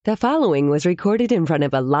The following was recorded in front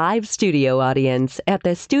of a live studio audience at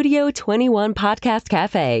the Studio 21 Podcast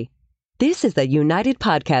Cafe. This is the United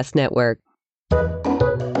Podcast Network.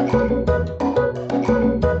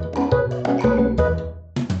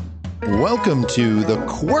 Welcome to the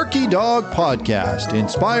Quirky Dog Podcast,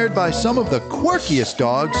 inspired by some of the quirkiest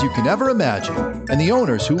dogs you can ever imagine and the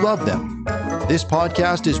owners who love them. This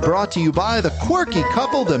podcast is brought to you by the quirky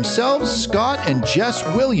couple themselves, Scott and Jess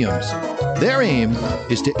Williams. Their aim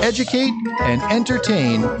is to educate and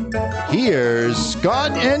entertain. Here's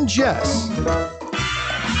Scott and Jess.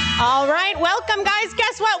 All right, welcome guys.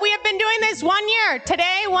 Guess what? We have been doing this 1 year.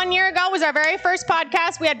 Today, 1 year ago, was our very first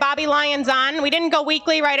podcast. We had Bobby Lyons on. We didn't go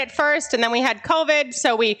weekly right at first, and then we had COVID,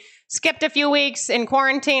 so we skipped a few weeks in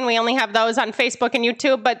quarantine. We only have those on Facebook and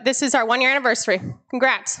YouTube, but this is our 1 year anniversary.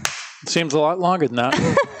 Congrats. It seems a lot longer than that.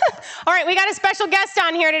 All right, we got a special guest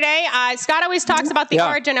on here today. Scott always talks about the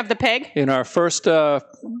origin of the pig. In our first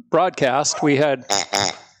broadcast, we had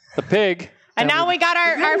the pig. And now we got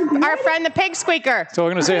our friend, the pig squeaker. So we're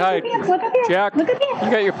going to say hi. Jack, you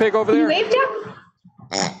got your pig over there? Wave, Jack.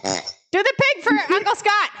 Do the pig for Uncle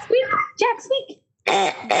Scott. Squeak, Jack, squeak.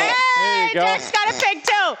 Hey, Jack's got a pig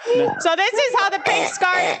too. So this is how the pigs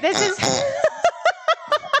start. This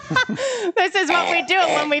is what we do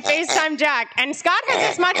when we FaceTime Jack. And Scott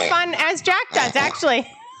has as much fun as Jack does, actually.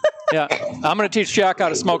 Yeah, I'm going to teach Jack how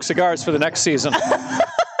to smoke cigars for the next season.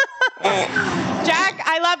 Jack,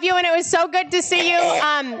 I love you, and it was so good to see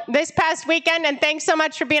you this past weekend. And thanks so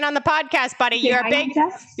much for being on the podcast, buddy. You're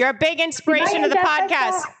a big inspiration to the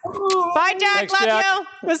podcast. Bye, Jack. Thanks, love Jack. you.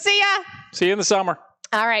 We'll see ya. See you in the summer.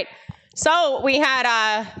 All right. So we had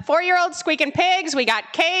 4-year-old squeaking pigs. We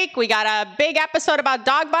got cake. We got a big episode about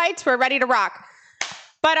dog bites. We're ready to rock.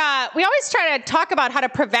 But we always try to talk about how to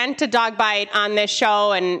prevent a dog bite on this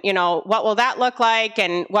show and, you know, what will that look like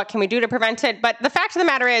and what can we do to prevent it. But the fact of the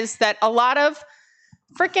matter is that a lot of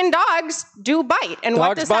freaking dogs do bite. And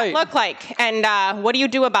what does that look like? And what do you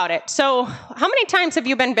do about it? So how many times have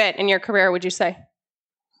you been bit in your career, would you say?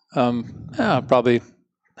 Probably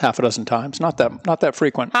half a dozen times. Not that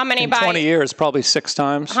frequent. How many in 20 years, probably 6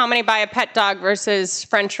 times. How many by a pet dog versus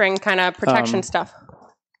French ring kind of protection stuff?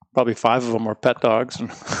 Probably 5 of them were pet dogs. Well,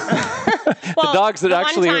 the dogs that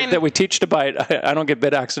that we teach to bite, I don't get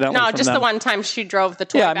bit accidentally. No, from just them. the one time she drove the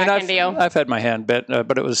toy back into you. I've had my hand bit,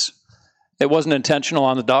 but it wasn't intentional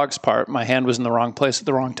on the dog's part. My hand was in the wrong place at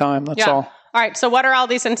the wrong time. That's all. All right. So what are all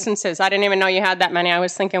these instances? I didn't even know you had that many. I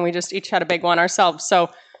was thinking we just each had a big one ourselves. So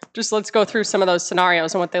just let's go through some of those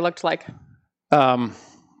scenarios and what they looked like.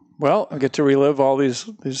 Well, I get to relive all these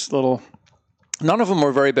little. None of them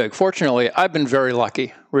were very big. Fortunately, I've been very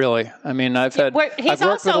lucky, really. I mean, I've worked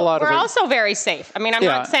with a lot of. We're also very safe. I mean, I'm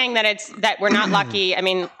not saying that we're not lucky. I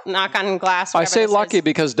mean, knock on glass. I say lucky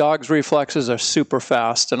because dogs' reflexes are super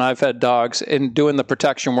fast, and I've had dogs in doing the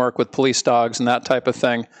protection work with police dogs and that type of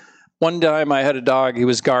thing. One time, I had a dog. He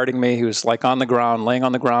was guarding me. He was like on the ground, laying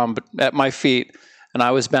on the ground, but at my feet, and I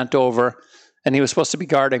was bent over, and he was supposed to be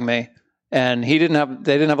guarding me. And they didn't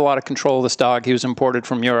have a lot of control of this dog. He was imported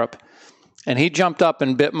from Europe. And he jumped up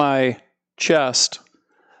and bit my chest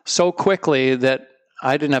so quickly that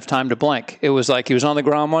I didn't have time to blink. It was like he was on the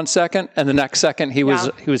ground 1 second, and the next second he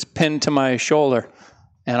was pinned to my shoulder.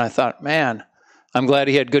 And I thought, man, I'm glad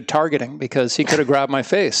he had good targeting because he could have grabbed my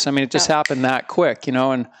face. I mean, it just happened that quick, you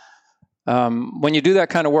know. And when you do that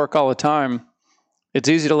kind of work all the time, it's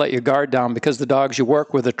easy to let your guard down because the dogs you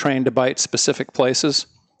work with are trained to bite specific places.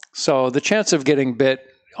 So the chance of getting bit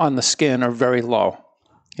on the skin are very low.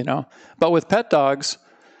 You know, but with pet dogs,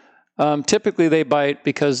 typically they bite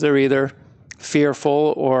because they're either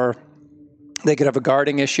fearful or they could have a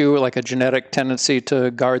guarding issue, like a genetic tendency to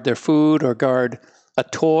guard their food or guard a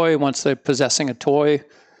toy once they're possessing a toy.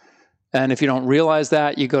 And if you don't realize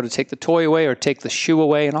that, you go to take the toy away or take the shoe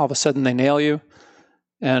away, and all of a sudden they nail you.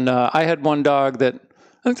 And I had one dog that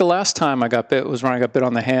I think the last time I got bit was when I got bit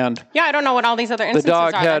on the hand. Yeah, I don't know what all these other instances are.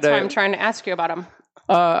 That's why I'm trying to ask you about them.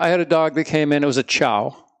 I had a dog that came in. It was a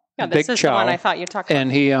chow. Yeah, this is the one I thought you talked about.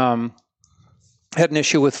 And he had an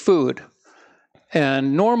issue with food.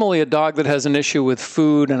 And normally a dog that has an issue with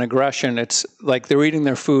food and aggression, it's like they're eating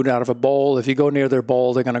their food out of a bowl. If you go near their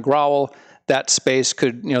bowl, they're going to growl. That space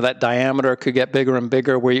could, that diameter could get bigger and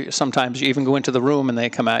bigger where sometimes you even go into the room and they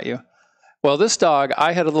come at you. Well, this dog,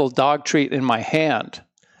 I had a little dog treat in my hand,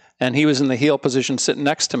 and he was in the heel position sitting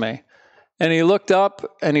next to me. And he looked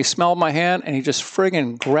up and he smelled my hand and he just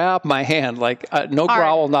friggin' grabbed my hand, like no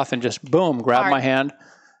growl, nothing, just boom, grabbed my hand.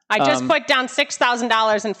 I just put down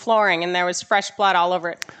 $6,000 in flooring and there was fresh blood all over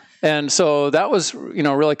it. And so that was,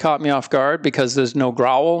 really caught me off guard because there's no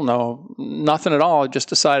growl, nothing at all. I just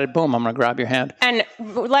decided, boom, I'm going to grab your hand. And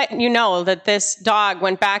let you know that this dog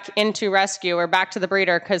went back into rescue or back to the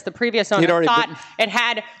breeder because the previous owner thought it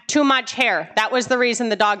had too much hair. That was the reason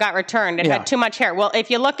the dog got returned. It had too much hair. Well,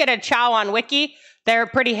 if you look at a Chow on Wiki, they're a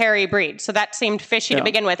pretty hairy breed. So that seemed fishy to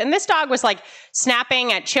begin with. And this dog was like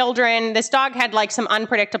snapping at children. This dog had like some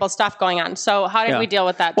unpredictable stuff going on. So how did we deal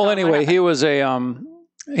with that? Well, anyway, he was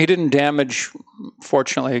he didn't damage,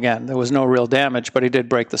 fortunately, again, there was no real damage, but he did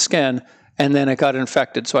break the skin. And then it got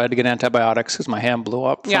infected. So I had to get antibiotics because my hand blew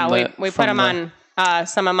up. We put him on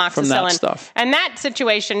some amoxicillin. From that stuff. And that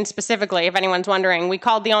situation specifically, if anyone's wondering, we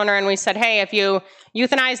called the owner and we said, hey, if you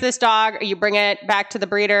euthanize this dog or you bring it back to the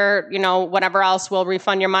breeder, whatever else, we'll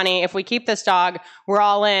refund your money. If we keep this dog, we're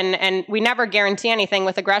all in. And we never guarantee anything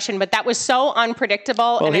with aggression, but that was so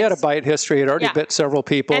unpredictable. Well, and he had a bite history. He had already bit several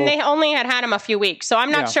people. And they only had him a few weeks. So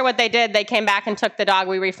I'm not sure what they did. They came back and took the dog.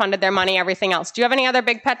 We refunded their money, everything else. Do you have any other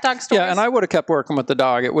big pet dog stories? Yeah, and I would have kept working with the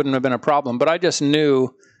dog. It wouldn't have been a problem. But I just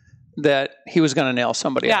knew that he was going to nail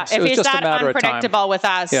somebody else. If it was he's just that a matter unpredictable of time. with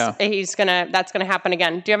us, that's going to happen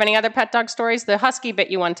again. Do you have any other pet dog stories? The husky bit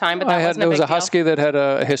you one time, but that wasn't a big deal. There was a husky that had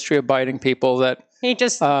a history of biting people that he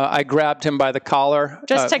just I grabbed him by the collar.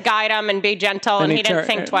 Just to guide him and be gentle, and he didn't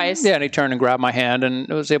think twice. Yeah, and he turned and grabbed my hand, and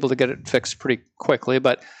I was able to get it fixed pretty quickly,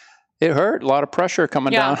 but it hurt. A lot of pressure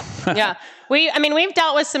coming down. Yeah. We've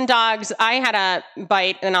dealt with some dogs. I had a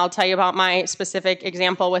bite, and I'll tell you about my specific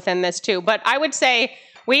example within this too. But I would say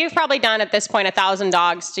we've probably done at this point 1,000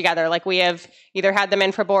 dogs together. Like we have either had them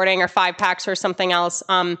in for boarding or 5-packs or something else.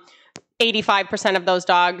 85% of those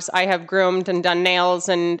dogs I have groomed and done nails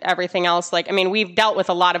and everything else. We've dealt with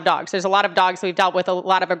a lot of dogs. There's a lot of dogs we've dealt with a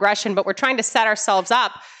lot of aggression, but we're trying to set ourselves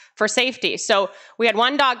up for safety. So we had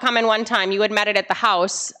one dog come in one time. You had met it at the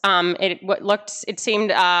house. It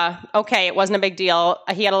seemed okay. It wasn't a big deal.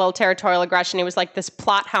 He had a little territorial aggression. He was like this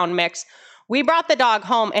plot hound mix. We brought the dog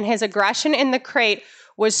home, and his aggression in the crate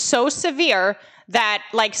was so severe that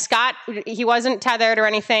Scott, he wasn't tethered or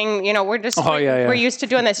anything. We're used to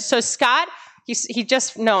doing this. So Scott, he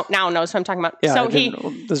just now knows what I'm talking about. Yeah, so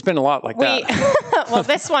there's been a lot like that. Well,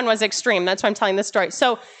 this one was extreme. That's why I'm telling this story.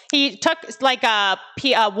 So he took a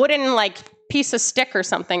wooden piece of stick or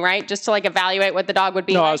something, right? Just to evaluate what the dog would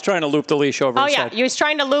be. No, I was trying to loop the leash over his head. He was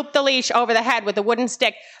trying to loop the leash over the head with a wooden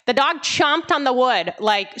stick. The dog chomped on the wood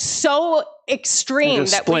so extreme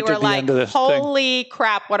that we were like, holy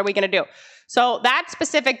crap, what are we going to do? So that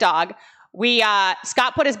specific dog,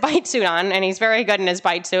 Scott put his bite suit on, and he's very good in his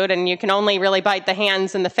bite suit, and you can only really bite the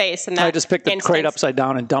hands and the face. And I just picked the crate upside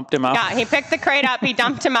down and dumped him out. Yeah, he picked the crate up, he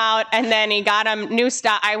dumped him out, and then he got him new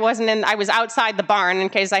stuff. I was outside the barn in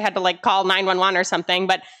case I had to call 911 or something,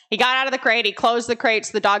 but he got out of the crate, he closed the crate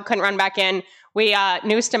so the dog couldn't run back in. We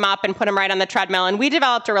noosed him up and put him right on the treadmill, and we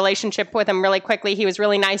developed a relationship with him really quickly. He was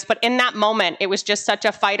really nice, but in that moment, it was just such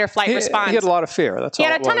a fight or flight response. He had a lot of fear. He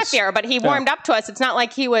had a ton of fear, but he warmed up to us. It's not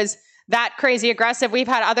like he was that crazy aggressive. We've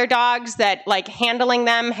had other dogs that handling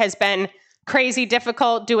them has been crazy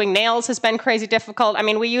difficult. Doing nails has been crazy difficult.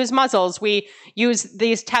 We use muzzles. We use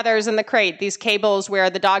these tethers in the crate, these cables where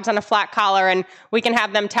the dog's on a flat collar and we can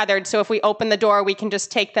have them tethered. So if we open the door, we can just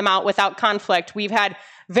take them out without conflict. We've had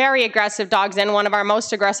very aggressive dogs in. One of our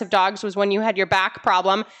most aggressive dogs was when you had your back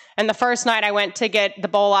problem. And the first night I went to get the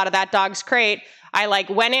bowl out of that dog's crate, I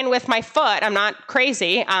went in with my foot. I'm not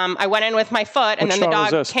crazy. I went in with my foot, and then the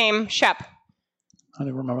dog came. Shep. I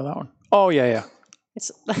didn't remember that one. Oh, yeah.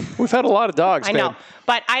 We've had a lot of dogs. I know,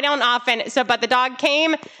 but I don't often. But the dog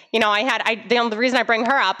came. The reason I bring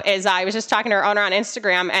her up is I was just talking to her owner on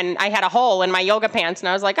Instagram, and I had a hole in my yoga pants, and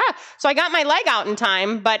I was like, so I got my leg out in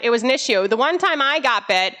time, but it was an issue. The one time I got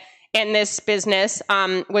bit in this business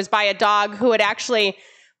was by a dog who had actually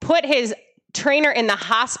put his trainer in the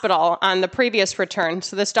hospital on the previous return.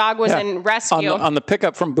 So this dog was in rescue. On the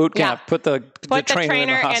pickup from boot camp, put the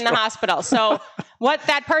trainer in the hospital. So what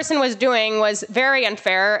that person was doing was very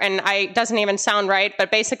unfair, and it doesn't even sound right,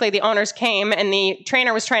 but basically the owners came and the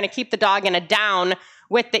trainer was trying to keep the dog in a down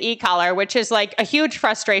with the e-collar, which is a huge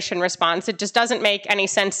frustration response. It just doesn't make any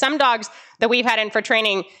sense. Some dogs that we've had in for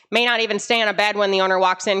training may not even stay on a bed when the owner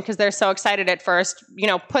walks in because they're so excited at first.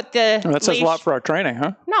 Put the that says a lot for our training,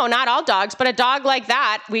 huh? No, not all dogs, but a dog like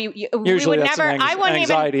that, usually we would that's never. An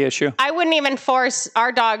anxiety issue. I wouldn't even force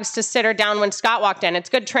our dogs to sit her down when Scott walked in. It's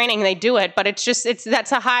good training; they do it, but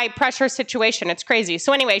that's a high pressure situation. It's crazy.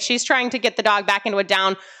 So anyway, she's trying to get the dog back into a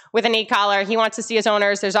down with an e-collar. He wants to see his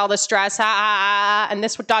owners. There's all this stress. And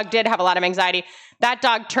this dog did have a lot of anxiety. That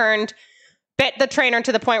dog turned bit the trainer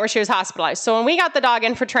to the point where she was hospitalized. So when we got the dog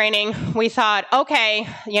in for training, we thought, okay,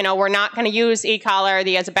 we're not going to use e-collar.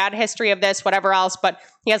 He has a bad history of this, whatever else, but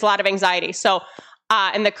he has a lot of anxiety. So,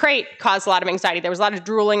 and the crate caused a lot of anxiety. There was a lot of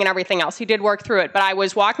drooling and everything else. He did work through it, but I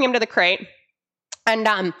was walking him to the crate, and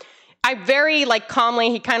I very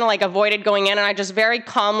calmly, he kind of avoided going in, and I just very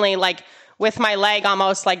calmly, with my leg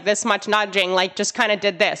almost this much nudging, just kind of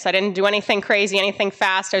did this. I didn't do anything crazy, anything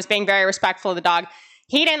fast. I was being very respectful of the dog.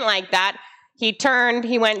 He didn't like that. He turned,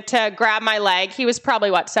 he went to grab my leg. He was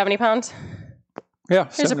probably, 70 pounds? Yeah.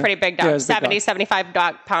 He was a pretty big dog, Yeah, 70, 75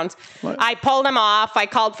 pounds. What? I pulled him off. I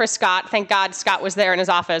called for Scott. Thank God Scott was there in his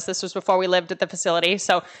office. This was before we lived at the facility.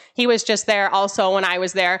 So he was just there also when I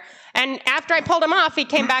was there. And after I pulled him off, he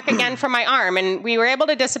came back again from my arm, and we were able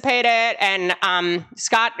to dissipate it. And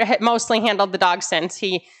Scott mostly handled the dog since.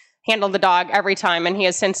 He handled the dog every time, and he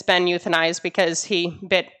has since been euthanized because he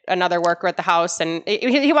bit another worker at the house. And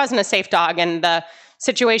he wasn't a safe dog, and the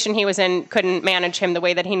situation he was in couldn't manage him the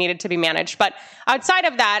way that he needed to be managed. But outside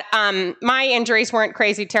of that, my injuries weren't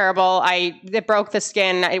crazy terrible. It broke the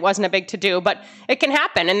skin. It wasn't a big to-do, but it can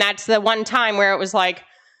happen. And that's the one time where it was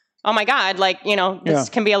oh my God, this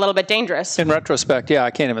can be a little bit dangerous. In retrospect,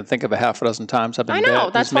 I can't even think of a half a dozen times I've been bit. I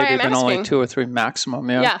know, that's why I'm maybe been asking. only 2 or 3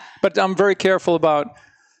 maximum, yeah. But I'm very careful about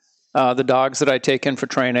the dogs that I take in for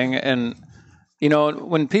training. And,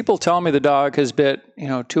 when people tell me the dog has bit,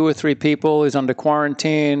 2 or 3 people, he's under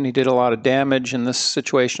quarantine, he did a lot of damage in this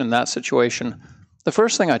situation and that situation, the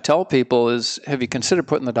first thing I tell people is, have you considered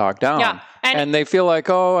putting the dog down? Yeah. And they feel like,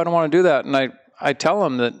 oh, I don't want to do that. And I tell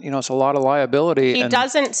them that, it's a lot of liability. He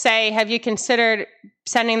doesn't say, have you considered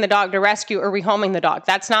sending the dog to rescue or rehoming the dog?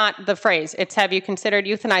 That's not the phrase. It's, have you considered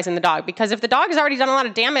euthanizing the dog? Because if the dog has already done a lot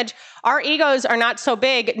of damage, our egos are not so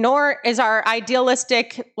big, nor is our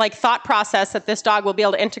idealistic thought process that this dog will be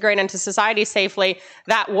able to integrate into society safely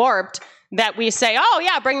that warped that we say, oh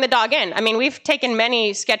yeah, bring the dog in. I mean, we've taken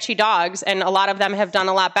many sketchy dogs, and a lot of them have done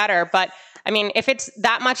a lot better, but if it's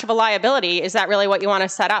that much of a liability, is that really what you want to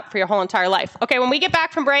set up for your whole entire life? Okay, when we get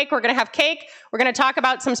back from break, we're going to have cake. We're going to talk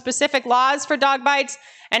about some specific laws for dog bites.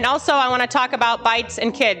 And also, I want to talk about bites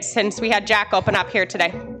and kids, since we had Jack open up here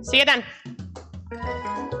today. See you then.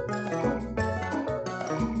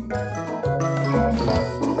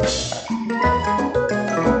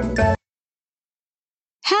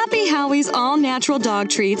 Happy Howie's all-natural dog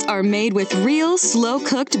treats are made with real,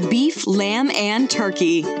 slow-cooked beef, lamb, and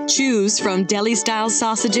turkey. Choose from deli-style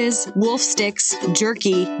sausages, wolf sticks,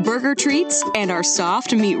 jerky, burger treats, and our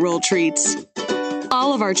soft meat roll treats.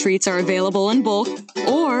 All of our treats are available in bulk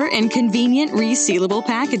or in convenient resealable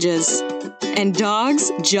packages. And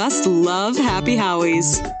dogs just love Happy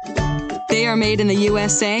Howie's. They are made in the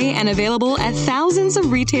USA and available at thousands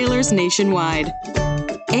of retailers nationwide.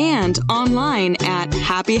 And online at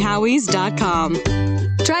happyhowies.com.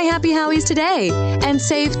 Try Happy Howie's today and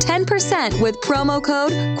save 10% with promo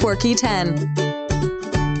code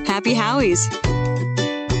Quirky10. Happy Howie's.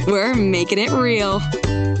 We're making it real.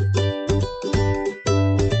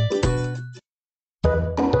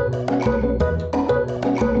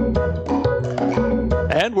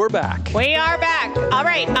 And we're back. We are back. All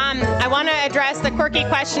right. I want to address the quirky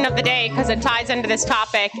question of the day because it ties into this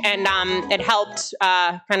topic, and it helped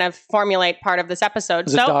kind of formulate part of this episode.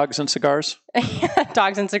 Is it dogs and cigars?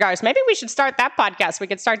 Dogs and cigars. Maybe we should start that podcast. We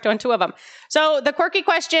could start doing 2 of them. So the quirky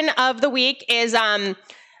question of the week is,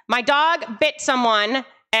 my dog bit someone,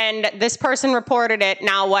 and this person reported it.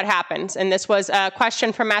 Now what happens? And this was a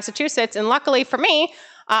question from Massachusetts. And luckily for me,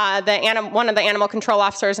 one of the animal control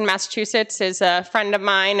officers in Massachusetts is a friend of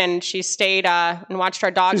mine, and she stayed and watched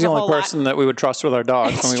our dogs. She's the only person that we would trust with our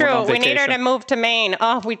dogs. It's when we true. Went on We vacation. need her to move to Maine.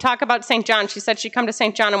 Oh, we talk about St. John. She said she'd come to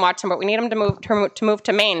St. John and watch them, but we need them to move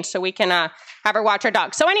to Maine so we can have her watch our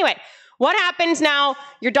dogs. So anyway, what happens now?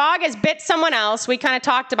 Your dog has bit someone else. We kind of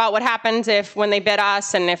talked about what happens when they bit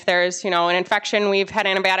us, and if there's an infection. We've had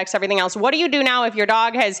antibiotics, everything else. What do you do now if your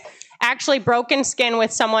dog has actually broken skin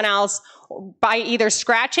with someone else by either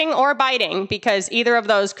scratching or biting, because either of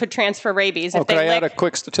those could transfer rabies? Could I add a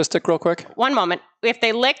quick statistic real quick? One moment. If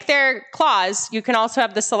they lick their claws, you can also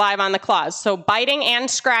have the saliva on the claws. So biting and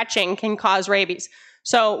scratching can cause rabies.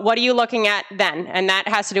 So what are you looking at then? And that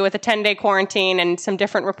has to do with a 10-day quarantine and some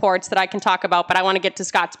different reports that I can talk about, but I want to get to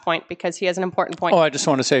Scott's point because he has an important point. Oh, I just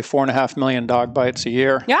want to say 4.5 million dog bites a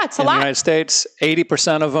year. Yeah, it's a lot. In the United States,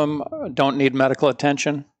 80% of them don't need medical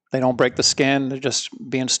attention. They don't break the skin. They're just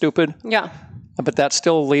being stupid. Yeah. But that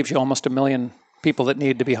still leaves you almost 1 million people that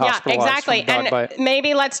need to be hospitalized. Yeah, exactly. From a dog bite. And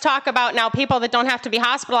maybe let's talk about now people that don't have to be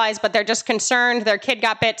hospitalized, but they're just concerned their kid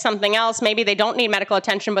got bit, something else. Maybe they don't need medical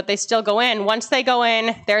attention, but they still go in. Once they go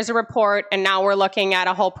in, there's a report, and now we're looking at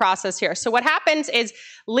a whole process here. So what happens is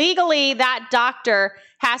legally that doctor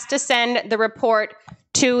has to send the report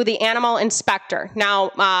to the animal inspector.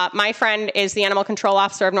 Now, my friend is the animal control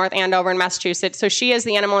officer of North Andover in Massachusetts. So she is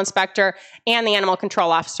the animal inspector and the animal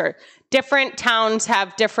control officer. Different towns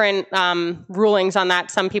have different rulings on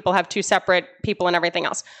that. Some people have two separate people and everything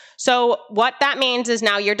else. So what that means is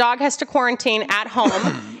now your dog has to quarantine at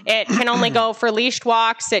home. It can only go for leashed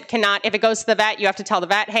walks. It cannot, if it goes to the vet, you have to tell the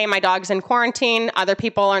vet, hey, my dog's in quarantine. Other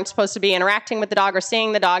people aren't supposed to be interacting with the dog or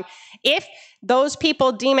seeing the dog. If those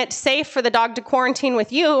people deem it safe for the dog to quarantine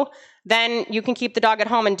with you, then you can keep the dog at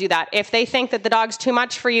home and do that. If they think that the dog's too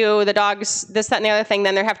much for you, the dog's this, that, and the other thing,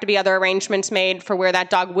 then there have to be other arrangements made for where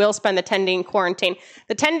that dog will spend the 10-day quarantine.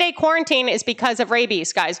 The 10-day quarantine is because of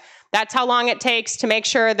rabies, guys. That's how long it takes to make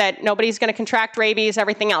sure that nobody's going to contract rabies,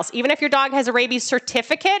 everything else. Even if your dog has a rabies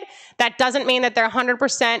certificate, that doesn't mean that they're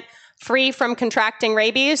 100% free from contracting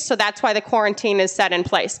rabies, so that's why the quarantine is set in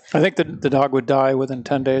place. I think the dog would die within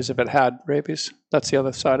 10 days if it had rabies. That's the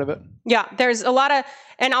other side of it. Yeah, there's a lot of,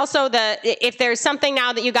 and also if there's something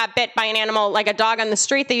now that you got bit by an animal, like a dog on the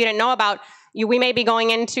street that you didn't know about, we may be going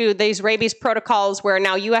into these rabies protocols where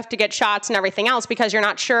now you have to get shots and everything else because you're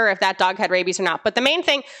not sure if that dog had rabies or not. But the main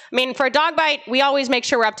thing, I mean, for a dog bite, we always make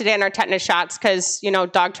sure we're up to date on our tetanus shots because,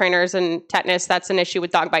 dog trainers and tetanus, that's an issue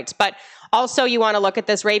with dog bites. But also, you want to look at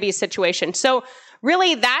this rabies situation. So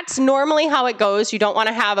really, that's normally how it goes. You don't want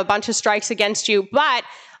to have a bunch of strikes against you, but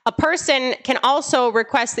a person can also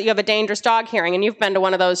request that you have a dangerous dog hearing, and you've been to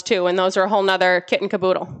one of those too, and those are a whole nother kit and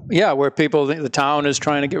caboodle. Yeah, where the town is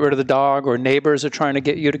trying to get rid of the dog, or neighbors are trying to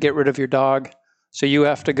get you to get rid of your dog. So you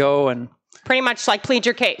have to go and pretty much like plead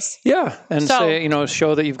your case. Yeah, and say,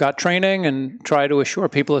 show that you've got training and try to assure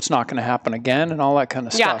people it's not going to happen again and all that kind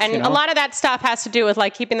of stuff. Yeah, and a lot of that stuff has to do with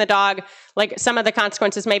like keeping the dog, like some of the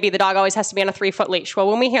consequences maybe the dog always has to be on a 3-foot leash. Well,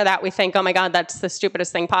 when we hear that, we think, oh my God, that's the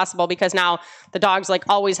stupidest thing possible because now the dog's like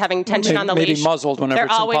always having tension on the leash. Maybe muzzled whenever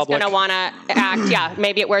it's in public. They're always going to want to act. Yeah,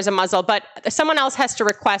 maybe it wears a muzzle, but someone else has to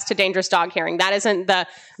request a dangerous dog hearing. That isn't the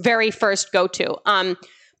very first go-to.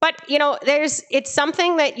 But, it's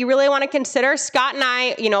something that you really want to consider. Scott and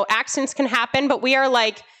I, accidents can happen, but we are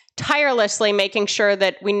like tirelessly making sure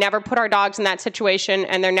that we never put our dogs in that situation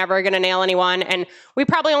and they're never going to nail anyone. And we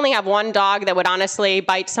probably only have one dog that would honestly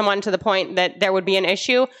bite someone to the point that there would be an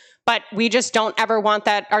issue. But we just don't ever want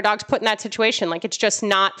that our dogs put in that situation. Like, it's just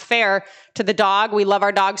not fair to the dog. We love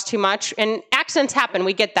our dogs too much. And accidents happen.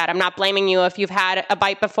 We get that. I'm not blaming you if you've had a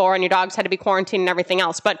bite before and your dog's had to be quarantined and everything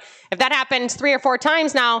else. But if that happens 3 or 4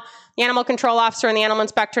 times now, the animal control officer and the animal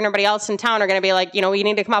inspector and everybody else in town are going to be like, we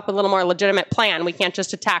need to come up with a little more legitimate plan. We can't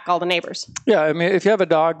just attack all the neighbors. Yeah, I mean, if you have a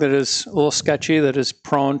dog that is a little sketchy, that is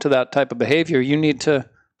prone to that type of behavior, you need to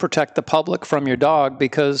protect the public from your dog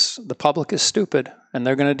because the public is stupid and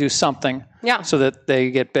they're going to do something so that they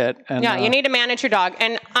get bit. And, you need to manage your dog.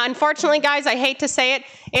 And unfortunately, guys, I hate to say it,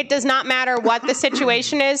 it does not matter what the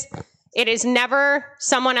situation is. It is never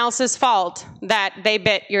someone else's fault that they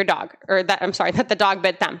bit your dog or that the dog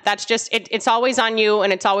bit them. That's just, it's always on you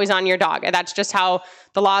and it's always on your dog. And that's just how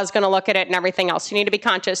the law is going to look at it and everything else. You need to be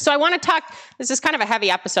conscious. So I want to talk, this is kind of a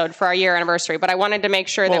heavy episode for our year anniversary, but I wanted to make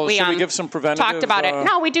sure that we give some preventative, talked about it.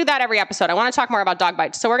 No, we do that every episode. I want to talk more about dog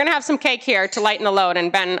bites. So we're going to have some cake here to lighten the load,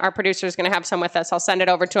 and Ben, our producer, is going to have some with us. I'll send it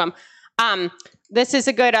over to him. This is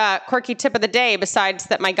a good quirky tip of the day, besides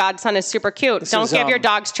that my godson is super cute. Don't give your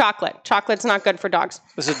dogs chocolate. Chocolate's not good for dogs.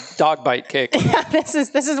 This is dog bite cake. Yeah, this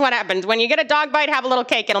is what happens. When you get a dog bite, have a little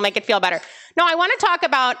cake. It'll make it feel better. No, I want to talk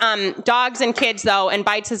about dogs and kids, though, and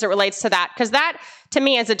bites as it relates to that, because that, to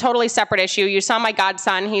me, is a totally separate issue. You saw my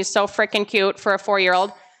godson. He's so freaking cute for a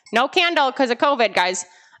 4-year-old. No candle because of COVID, guys.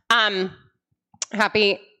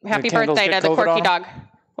 Happy birthday to the quirky dog.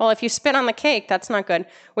 Well, if you spit on the cake, that's not good.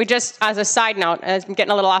 We just, as a side note, I'm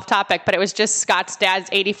getting a little off topic, but it was just Scott's dad's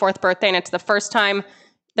 84th birthday, and it's the first time.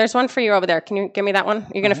 There's one for you over there. Can you give me that one?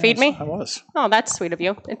 You're going to feed me? I was. Oh, that's sweet of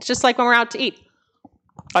you. It's just like when we're out to eat.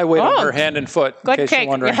 I wait on her hand and foot, in case you're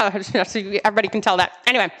wondering. Yeah, so everybody can tell that.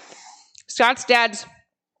 Anyway, Scott's dad's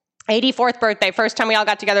 84th birthday, first time we all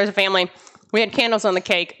got together as a family. We had candles on the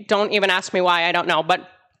cake. Don't even ask me why. I don't know, but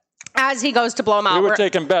as he goes to blow them out. We were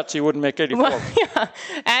taking bets he wouldn't make 84. Well, yeah.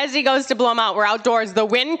 As he goes to blow them out, we're outdoors. The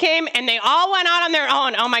wind came, and they all went out on their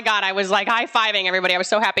own. Oh, my God. I was like high-fiving everybody. I was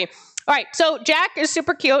so happy. All right, so Jack is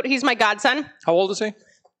super cute. He's my godson. How old is he?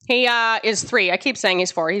 He is 3. I keep saying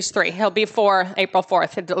he's 4. He's 3. He'll be 4 April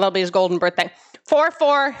 4th. It'll be his golden birthday.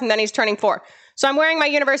 4, and then he's turning 4. So I'm wearing my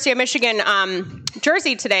University of Michigan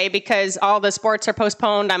jersey today because all the sports are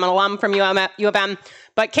postponed. I'm an alum from U of M.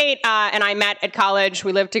 But Kate and I met at college.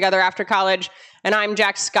 We lived together after college. And I'm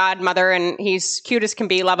Jack's godmother, and he's cute as can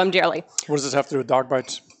be. Love him dearly. What does this have to do with dog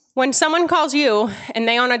bites? When someone calls you and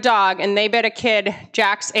they own a dog and they bit a kid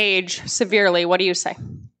Jack's age severely, what do you say?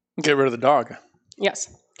 Get rid of the dog.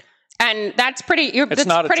 Yes. And that's pretty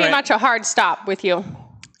much a hard stop with you.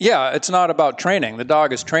 Yeah, it's not about training. The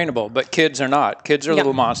dog is trainable, but kids are not. Kids are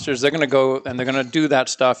little monsters. They're going to go and they're going to do that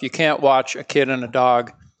stuff. You can't watch a kid and a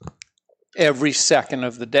dog every second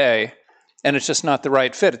of the day, and it's just not the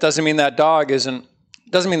right fit. It doesn't mean the dog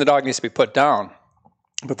needs to be put down,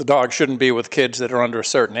 but the dog shouldn't be with kids that are under a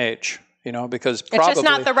certain age. Because probably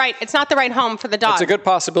it's not the right home for the dog. It's a good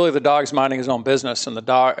possibility the dog's minding his own business and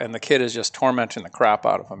the kid is just tormenting the crap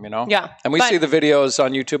out of him, Yeah. And we see the videos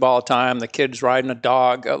on YouTube all the time, the kid's riding a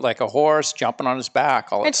dog like a horse, jumping on his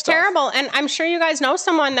back, all that stuff. It's terrible. And I'm sure you guys know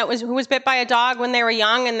someone who was bit by a dog when they were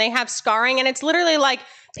young and they have scarring, and it's literally like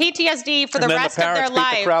PTSD for the rest of their life. And then the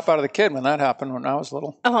parents beat the crap out of the kid when that happened when I was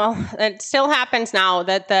little. Oh, well, it still happens now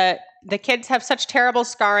that the kids have such terrible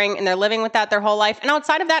scarring and they're living with that their whole life. And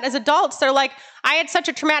outside of that, as adults, they're like, I had such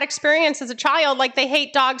a traumatic experience as a child, like they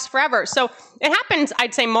hate dogs forever. So it happens,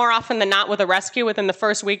 I'd say, more often than not with a rescue within the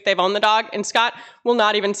first week they've owned the dog. And Scott will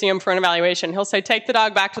not even see him for an evaluation. He'll say, take the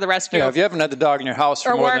dog back to the rescue. Yeah, if you haven't had the dog in your house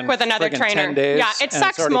for or more work than with another trainer. 10 days, yeah, it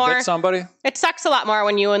sucks it's more. Bit somebody. It sucks a lot more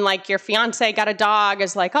when you and like your fiance got a dog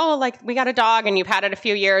is like, oh, like we got a dog and you've had it a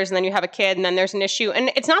few years and then you have a kid and then there's an issue.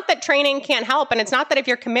 And it's not that training can't help. And it's not that if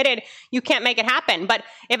you're committed, you can't make it happen. But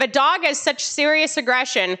if a dog has such serious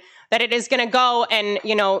aggression that it is going to go and,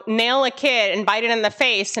 nail a kid and bite it in the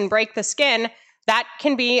face and break the skin, that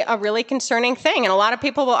can be a really concerning thing. And a lot of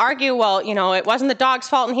people will argue, well, it wasn't the dog's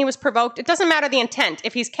fault and he was provoked. It doesn't matter the intent.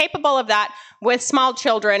 If he's capable of that with small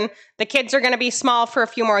children, the kids are going to be small for a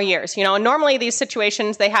few more years. And normally these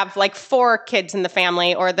situations, they have like 4 kids in the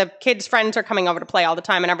family or the kids' friends are coming over to play all the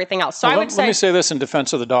time and everything else. So let me say this in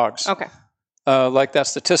defense of the dogs. Okay. Like that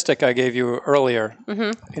statistic I gave you earlier,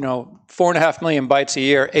 4.5 million bites a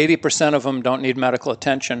year, 80% of them don't need medical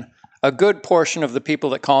attention. A good portion of the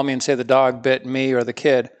people that call me and say the dog bit me or the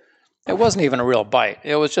kid, it wasn't even a real bite.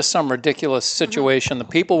 It was just some ridiculous situation. The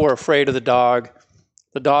people were afraid of the dog.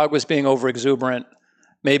 The dog was being overexuberant.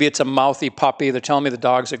 Maybe it's a mouthy puppy. They're telling me the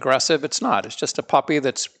dog's aggressive. It's not. It's just a puppy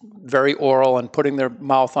that's very oral and putting their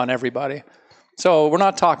mouth on everybody. So we're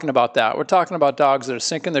not talking about that. We're talking about dogs that are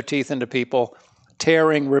sinking their teeth into people,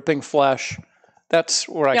 tearing, ripping flesh. That's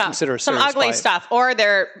where I consider some serious ugly bite. stuff. Or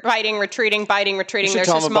they're biting, retreating. There's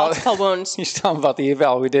just multiple wounds. You should tell them about the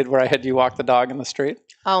eval we did where I had you walk the dog in the street.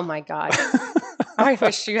 Oh my God. I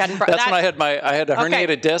wish you hadn't brought that. That's when I had a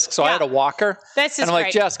herniated disc, so I had a walker. This is and I'm like,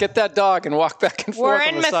 great. Jess, get that dog and walk back and forth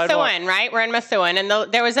on the sidewalk. We're in Methuen, right? We're in Methuen.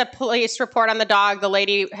 And there was a police report on the dog. The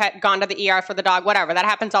lady had gone to the ER for the dog, whatever. That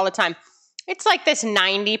happens all the time. It's like this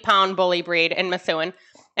 90-pound bully breed in Methuen.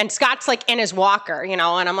 And Scott's like in his walker, and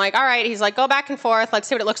I'm like, all right. He's like, go back and forth. Let's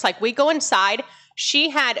see what it looks like. We go inside. She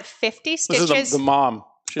had 50 stitches. This is the mom.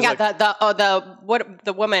 She's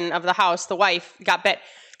the woman of the house, the wife, got bit.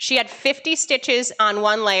 She had 50 stitches on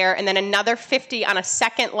one layer and then another 50 on a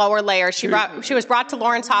second lower layer. She was brought to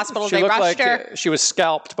Lawrence Hospital. They rushed her. She was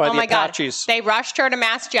scalped by the Apaches. God. They rushed her to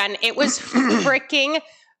Mass Gen. It was freaking...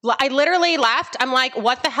 I literally laughed. I'm like,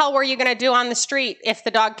 what the hell were you going to do on the street if the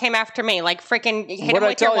dog came after me? Like freaking hit him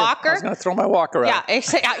with your walker? I was going to throw my walker out.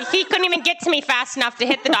 Yeah, he couldn't even get to me fast enough to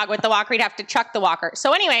hit the dog with the walker. He'd have to chuck the walker.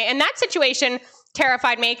 So anyway, in that situation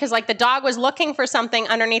terrified me because like the dog was looking for something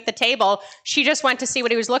underneath the table. She just went to see what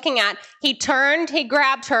he was looking at. He turned, he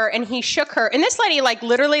grabbed her, and he shook her. And this lady like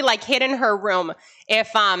literally like hid in her room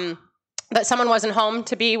if that someone wasn't home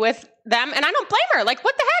to be with them. And I don't blame her. Like,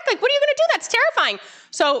 what the heck? Like, what are you going to do? That's terrifying.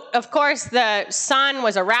 So, of course, the son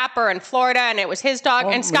was a rapper in Florida, and it was his dog.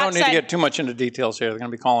 Well, and Scott we don't need to get too much into details here. They're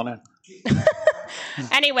going to be calling in.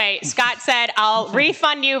 Anyway, Scott said, I'll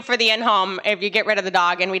refund you for the in-home if you get rid of the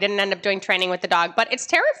dog. And we didn't end up doing training with the dog. But it's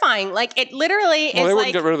terrifying. Like, it literally is like... Well, they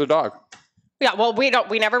wouldn't get rid of the dog. Yeah, well, we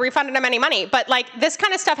never refunded him any money. But like this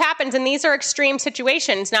kind of stuff happens, and these are extreme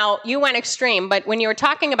situations. Now, you went extreme, but when you were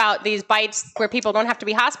talking about these bites where people don't have to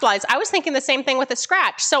be hospitalized, I was thinking the same thing with a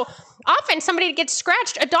scratch. So often somebody gets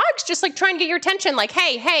scratched, a dog's just like trying to get your attention, like,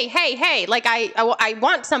 hey, like I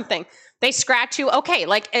want something. They scratch you. Okay,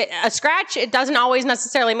 like a scratch, it doesn't always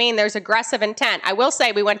necessarily mean there's aggressive intent. I will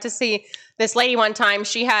say we went to see this lady one time.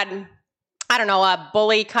 She had... I don't know, a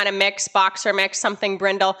bully kind of mix, boxer mix, something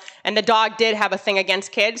brindle. And the dog did have a thing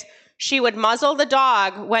against kids. She would muzzle the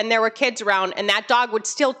dog when there were kids around, and that dog would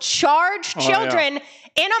still charge children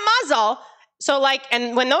in a muzzle. So like,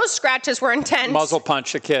 and when those scratches were intense. Muzzle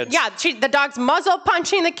punch the kids. Yeah, the dog's muzzle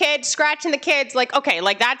punching the kids, scratching the kids. Like, okay,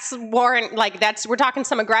 like that's warrant, like we're talking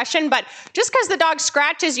some aggression. But just because the dog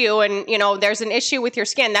scratches you and, you know, there's an issue with your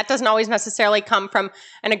skin, that doesn't always necessarily come from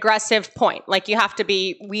an aggressive point. Like you have to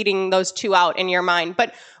be weeding those two out in your mind.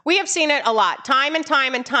 But we have seen it a lot, time and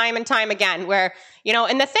time again, where, you know,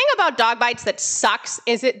 and the thing about dog bites that sucks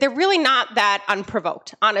is that they're really not that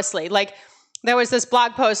unprovoked, honestly. Like, there was this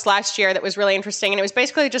blog post last year that was really interesting, and it was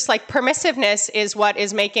basically just like permissiveness is what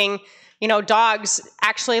is making, you know, dogs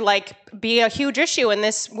actually like be a huge issue in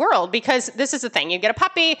this world, because this is the thing. You get a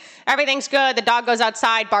puppy, everything's good, the dog goes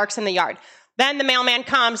outside, barks in the yard. Then the mailman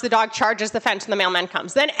comes, the dog charges the fence when the mailman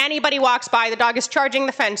comes. Then anybody walks by, the dog is charging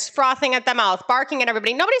the fence, frothing at the mouth, barking at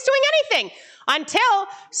everybody. Nobody's doing anything until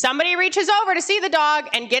somebody reaches over to see the dog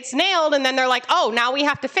and gets nailed, and then they're like, oh, now we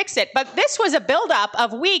have to fix it. But this was a buildup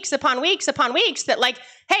of weeks upon weeks upon weeks that like,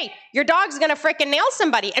 hey, your dog's going to frickin' nail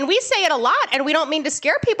somebody. And we say it a lot, and we don't mean to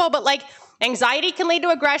scare people, but like anxiety can lead to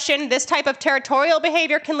aggression. This type of territorial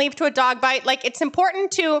behavior can lead to a dog bite. Like it's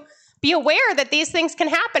important to be aware that these things can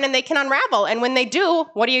happen and they can unravel. And when they do,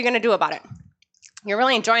 what are you going to do about it? You're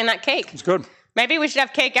really enjoying that cake. It's good. Maybe we should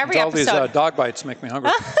have cake every all episode. These dog bites make me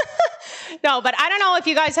hungry. No, but I don't know if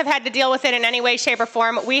you guys have had to deal with it in any way, shape, or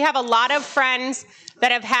form. We have a lot of friends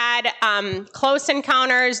that have had close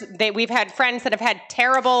encounters. We've had friends that have had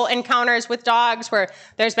terrible encounters with dogs where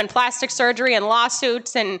there's been plastic surgery and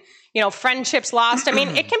lawsuits and, you know, friendships lost. I mean,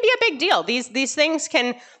 it can be a big deal. These things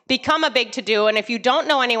can become a big to-do. And if you don't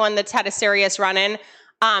know anyone that's had a serious run-in,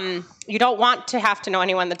 you don't want to have to know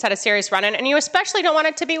anyone that's had a serious run-in. And you especially don't want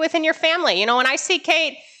it to be within your family. You know, when I see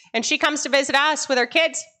Kate and she comes to visit us with her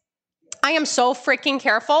kids, I am so freaking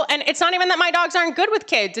careful. And it's not even that my dogs aren't good with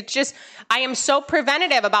kids. It's just, I am so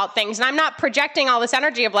preventative about things. And I'm not projecting all this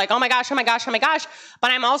energy of like, oh my gosh, oh my gosh, oh my gosh.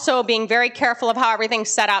 But I'm also being very careful of how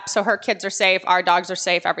everything's set up so her kids are safe, our dogs are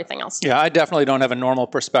safe, everything else. Yeah, I definitely don't have a normal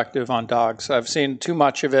perspective on dogs. I've seen too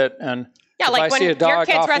much of it. And yeah, like when your kids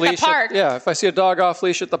were at the park. If I see a dog off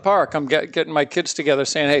leash at the park, I'm getting my kids together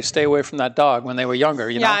saying, hey, stay away from that dog when they were younger.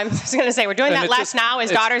 You know? I'm just going to say, we're doing that less now. His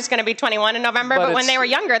daughter's going to be 21 in November, but when they were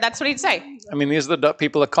younger, that's what he'd say. I mean, these are the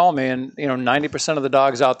people that call me, and, you know, 90% of the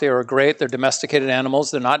dogs out there are great. They're domesticated animals.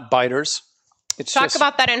 They're not biters. Talk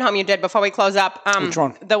about that in-home you did before we close up. Which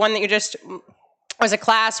one? The one that you just... was a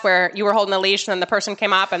class where you were holding a leash and then the person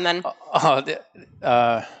came up and then...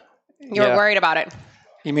 you were worried about it.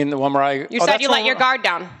 You mean the one where I... You said you let your guard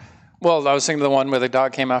down. Well, I was thinking the one where the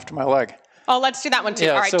dog came after my leg. Oh, let's do that one too.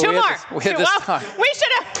 Yeah, all right, so two more. we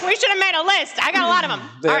should have made a list. I got a lot of them.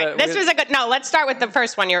 All right, this was a good... No, let's start with the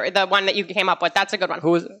first one, the one that you came up with. That's a good one.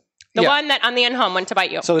 Who was it? The one that on the in-home went to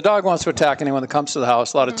bite you. So the dog wants to attack anyone that comes to the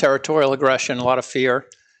house. A lot of territorial aggression, a lot of fear.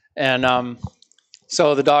 And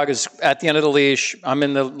so the dog is at the end of the leash. I'm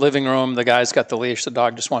in the living room. The guy's got the leash. The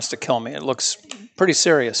dog just wants to kill me. It looks pretty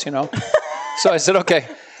serious, you know? So I said, okay,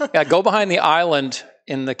 go behind the island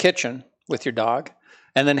in the kitchen with your dog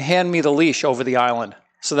and then hand me the leash over the island.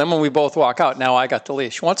 So then when we both walk out, now I got the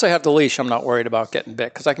leash. Once I have the leash, I'm not worried about getting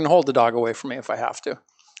bit because I can hold the dog away from me if I have to.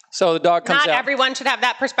 So the dog comes out. Not everyone should have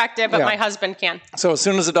that perspective, but my husband can. So as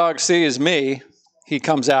soon as the dog sees me, he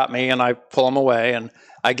comes at me and I pull him away and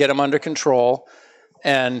I get him under control.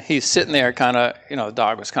 And he's sitting there kind of, you know, the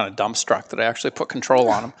dog was kind of dumbstruck that I actually put control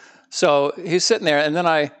on him. So he's sitting there and then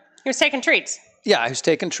He was taking treats. Yeah, he was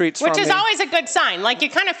taking treats from me. Which is always a good sign. Like you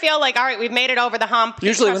kind of feel like, all right, we've made it over the hump.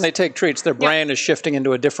 Usually when they take treats, their brain is shifting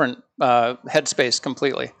into a different headspace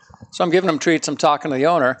completely. So I'm giving him treats. I'm talking to the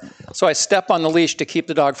owner. So I step on the leash to keep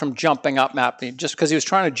the dog from jumping up at me, just because he was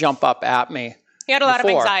trying to jump up at me. He had a lot of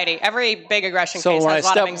anxiety. Every big aggression case has a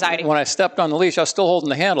lot of anxiety. When I stepped on the leash, I was still holding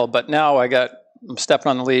the handle, but now I'm stepping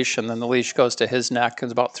on the leash, and then the leash goes to his neck.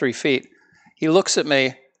 It's about 3 feet. He looks at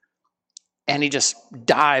me, and he just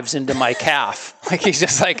dives into my calf. Like he's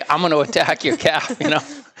just like, I'm going to attack your calf, you know?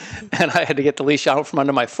 And I had to get the leash out from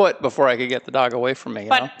under my foot before I could get the dog away from me.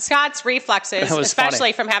 But Scott's reflexes,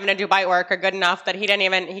 especially from having to do bite work, are good enough that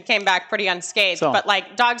he came back pretty unscathed. So, but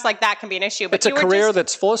like dogs like that can be an issue. But it's a career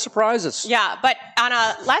that's full of surprises. Yeah, but on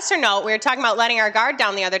a lesser note, we were talking about letting our guard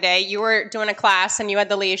down the other day. You were doing a class and you had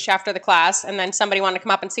the leash after the class, and then somebody wanted to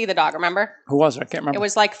come up and see the dog, remember? Who was it? I can't remember. It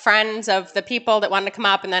was like friends of the people that wanted to come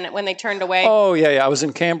up, and then when they turned away. Oh, yeah. I was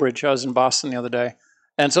in Cambridge. I was in Boston the other day.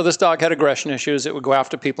 And so this dog had aggression issues. It would go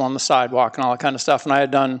after people on the sidewalk and all that kind of stuff. And I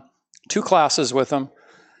had done 2 classes with him.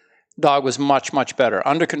 Dog was much, much better.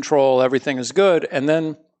 Under control, everything is good. And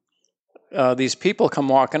then these people come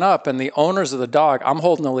walking up, and the owners of the dog, I'm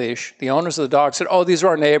holding the leash. The owners of the dog said, oh, these are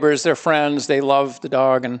our neighbors. They're friends. They love the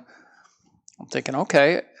dog. And I'm thinking,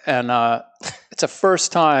 okay. And it's the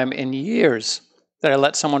first time in years that I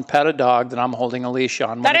let someone pet a dog that I'm holding a leash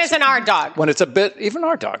on. That isn't our dog. When it's a bit, even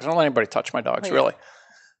our dogs. I don't let anybody touch my dogs, really.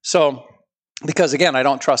 So, because again, I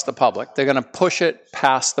don't trust the public. They're going to push it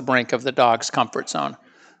past the brink of the dog's comfort zone.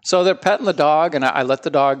 So they're petting the dog, and I let the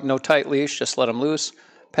dog, no tight leash, just let him loose,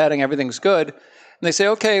 petting, everything's good. And they say,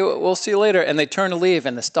 okay, we'll see you later. And they turn to leave,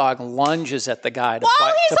 and this dog lunges at the guy to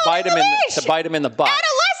bite him in the butt.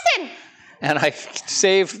 Adolescent! And I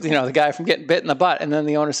saved, the guy from getting bit in the butt. And then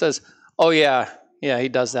the owner says, oh, yeah, he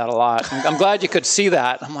does that a lot. I'm glad you could see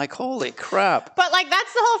that. I'm like, holy crap. But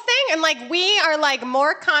that's the whole thing. And we are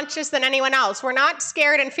more conscious than anyone else. We're not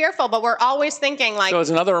scared and fearful, but we're always thinking So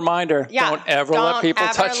it's another reminder, don't ever let people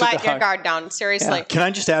touch the dog. Don't ever let your guard down. Seriously. Yeah. Can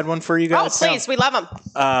I just add one for you guys? Oh, please. We love them.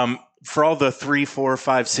 For all the 3, 4,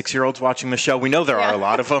 5, 6-year-olds watching the show, we know there are a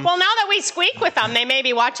lot of them. Well, now that we squeak with them, they may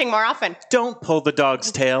be watching more often. Don't pull the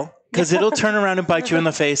dog's tail. Because it'll turn around and bite you in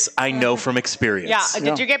the face. I know from experience. Yeah.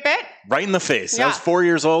 Did you get bit? Right in the face. Yeah. I was 4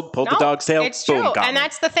 years old, pulled the dog's tail, it's boom, true. got And me.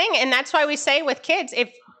 that's the thing. And that's why we say with kids,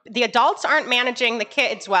 if the adults aren't managing the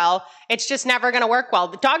kids well, it's just never going to work well.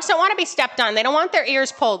 The dogs don't want to be stepped on. They don't want their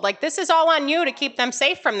ears pulled. This is all on you to keep them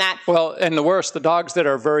safe from that. Well, and the worst, the dogs that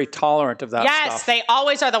are very tolerant of that stuff. Yes, they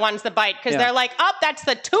always are the ones that bite because they're like, that's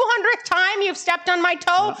the 200th time you've stepped on my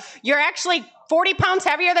toe. Yeah. You're actually 40 pounds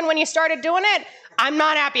heavier than when you started doing it. I'm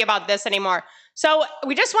not happy about this anymore. So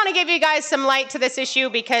we just want to give you guys some light to this issue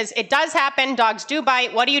because it does happen. Dogs do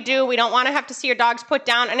bite. What do? We don't want to have to see your dogs put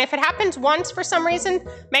down. And if it happens once for some reason,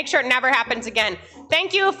 make sure it never happens again.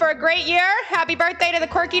 Thank you for a great year. Happy birthday to the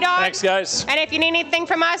Quirky Dog. Thanks, guys. And if you need anything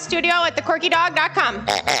from us, studio@thequirkydog.com.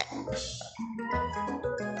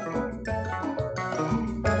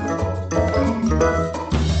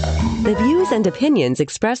 The views and opinions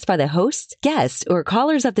expressed by the hosts, guests, or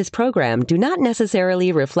callers of this program do not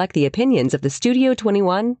necessarily reflect the opinions of the Studio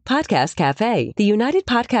 21 Podcast Cafe, the United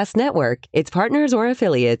Podcast Network, its partners, or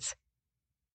affiliates.